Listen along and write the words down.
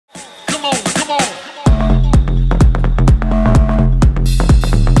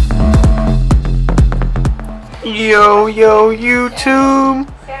Yo, YouTube!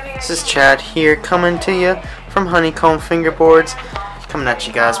 This is Chad here, coming to you from Honeycomb Fingerboards, coming at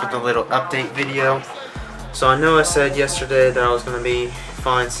you guys with a little update video. So I know I said yesterday that I was going to be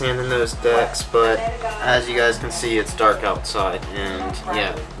fine sanding those decks, but as you guys can see, it's dark outside, and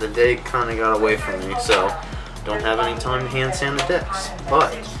yeah, the day kind of got away from me, so don't have any time to hand sand the decks.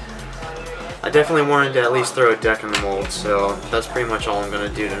 But I definitely wanted to at least throw a deck in the mold, so that's pretty much all I'm going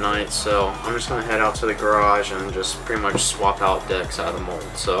to do tonight. So I'm just going to head out to the garage and just pretty much swap out decks out of the mold.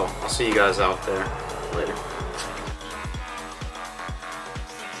 So I'll see you guys out there later.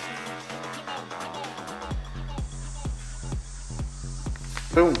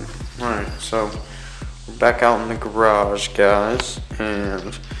 Boom. Alright, so we're back out in the garage, guys,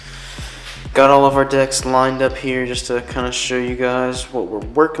 and got all of our decks lined up here just to kind of show you guys what we're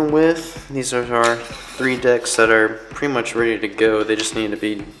working with. These are our 3 decks that are pretty much ready to go. They just need to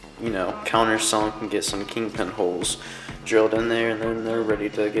be, you know, countersunk and get some kingpin holes drilled in there, and then they're ready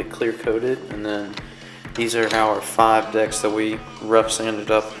to get clear coated. And then these are our 5 decks that we rough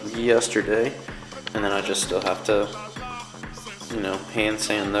sanded up yesterday, and then I just still have to, you know, hand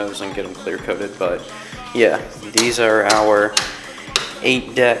sand those and get them clear coated. But yeah, these are our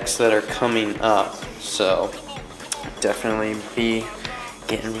 8 decks that are coming up, so definitely be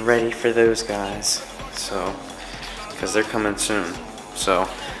getting ready for those guys, so because they're coming soon. So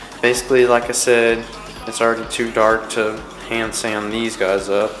basically, like I said, it's already too dark to hand sand these guys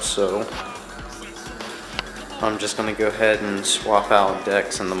up, so I'm just gonna go ahead and swap out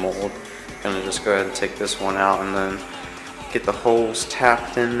decks in the mold. Gonna just go ahead and take this one out and then get the holes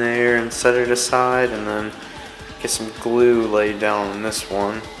tapped in there and set it aside, and then get some glue laid down on this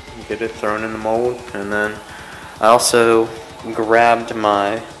one, get it thrown in the mold. And then I also grabbed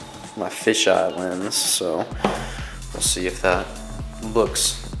my fisheye lens, so we'll see if that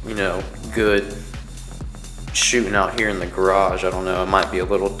looks, you know, good shooting out here in the garage. I don't know, it might be a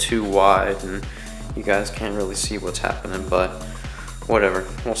little too wide and you guys can't really see what's happening, but whatever,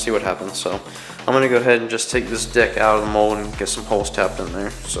 we'll see what happens. So I'm gonna go ahead and just take this deck out of the mold and get some holes tapped in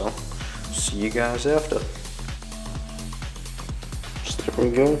there, so see you guys after. There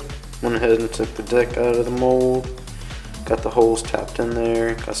we go. Went ahead and took the deck out of the mold. Got the holes tapped in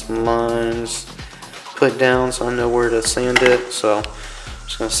there. Got some lines put down so I know where to sand it. So I'm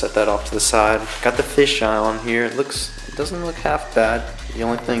just gonna set that off to the side. Got the fisheye on here. It doesn't look half bad. The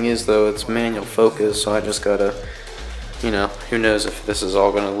only thing is though, it's manual focus, so I just gotta, you know, who knows if this is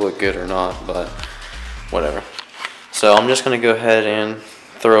all gonna look good or not, but whatever. So I'm just gonna go ahead and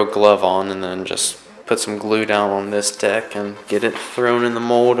throw a glove on and then just put some glue down on this deck and get it thrown in the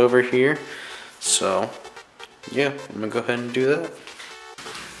mold over here. So yeah, I'm gonna go ahead and do that.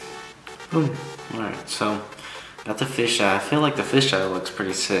 Boom. Alright, so got the fisheye. I feel like the fisheye looks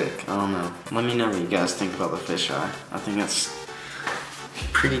pretty sick. I don't know. Let me know what you guys think about the fisheye. I think it's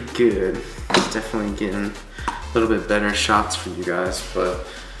pretty good. It's definitely getting a little bit better shots for you guys, but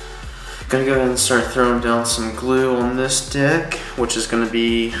gonna go ahead and start throwing down some glue on this deck, which is gonna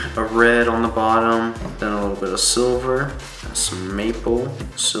be a red on the bottom, then a little bit of silver, some maple,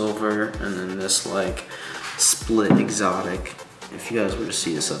 silver, and then this like split exotic. If you guys were to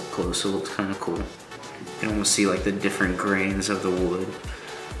see this up close, it looks kind of cool. You can almost see like the different grains of the wood,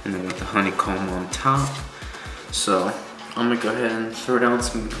 and then with the honeycomb on top. So I'm gonna go ahead and throw down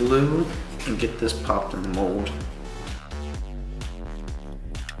some glue and get this popped in the mold.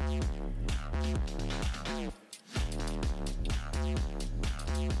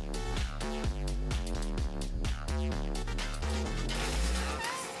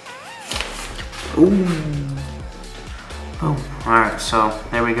 Ooh. Oh, alright, so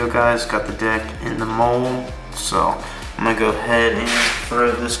there we go guys, got the deck in the mold. So I'm gonna go ahead and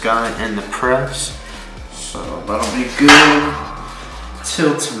throw this guy in the press. So that'll be good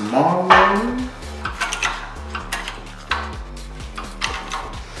till tomorrow.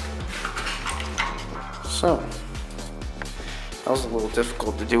 So that was a little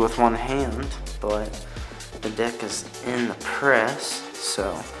difficult to do with one hand, but the deck is in the press,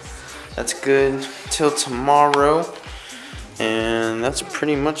 so that's good till tomorrow. And that's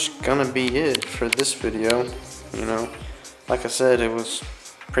pretty much gonna be it for this video. You know, like I said, it was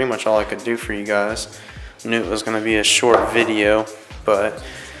pretty much all I could do for you guys. I knew it was gonna be a short video, but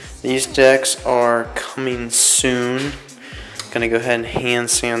these decks are coming soon. Gonna go ahead and hand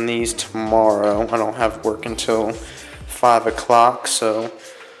sand these tomorrow. I don't have work until 5 o'clock, so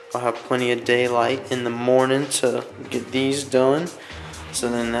I'll have plenty of daylight in the morning to get these done. So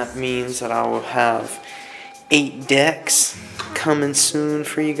then that means that I will have 8 decks coming soon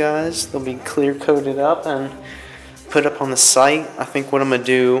for you guys. They'll be clear coated up and put up on the site. I think what I'm gonna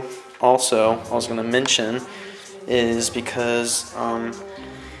do also, I was gonna mention, is because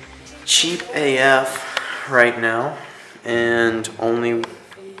cheap AF right now, and only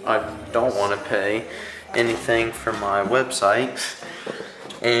I don't want to pay anything for my website,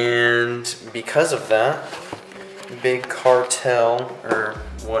 and because of that, big cartel or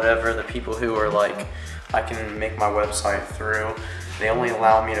whatever, the people who are like, I can make my website through, they only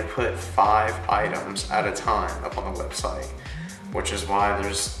allow me to put 5 items at a time up on the website, which is why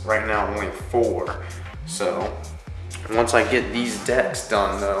there's right now only 4. So once I get these decks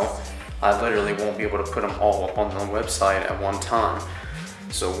done though, I literally won't be able to put them all up on the website at one time.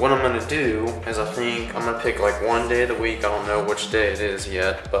 So what I'm gonna do is I'm gonna pick like one day of the week. I don't know which day it is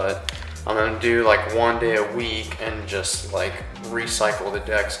yet, but I'm gonna do like one day a week and just like recycle the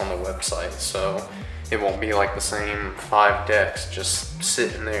decks on the website. So it won't be like the same 5 decks just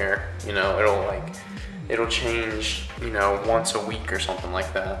sitting there, you know, it'll change, you know, once a week or something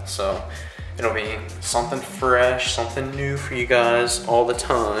like that. So it'll be something fresh, something new for you guys all the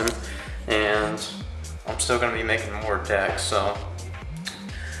time. And I'm still gonna be making more decks, so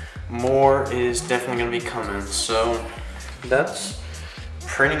more is definitely gonna be coming. So that's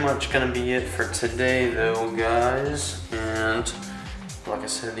pretty much gonna be it for today though, guys. And like I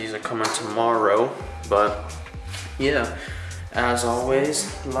said, these are coming tomorrow. But yeah, as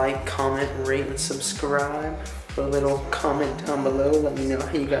always, like, comment, rate, and subscribe. Put a little comment down below. Let me know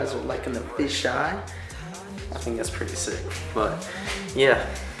how you guys are liking the fisheye. I think that's pretty sick. But yeah,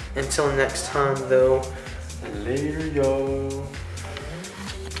 until next time though, later y'all.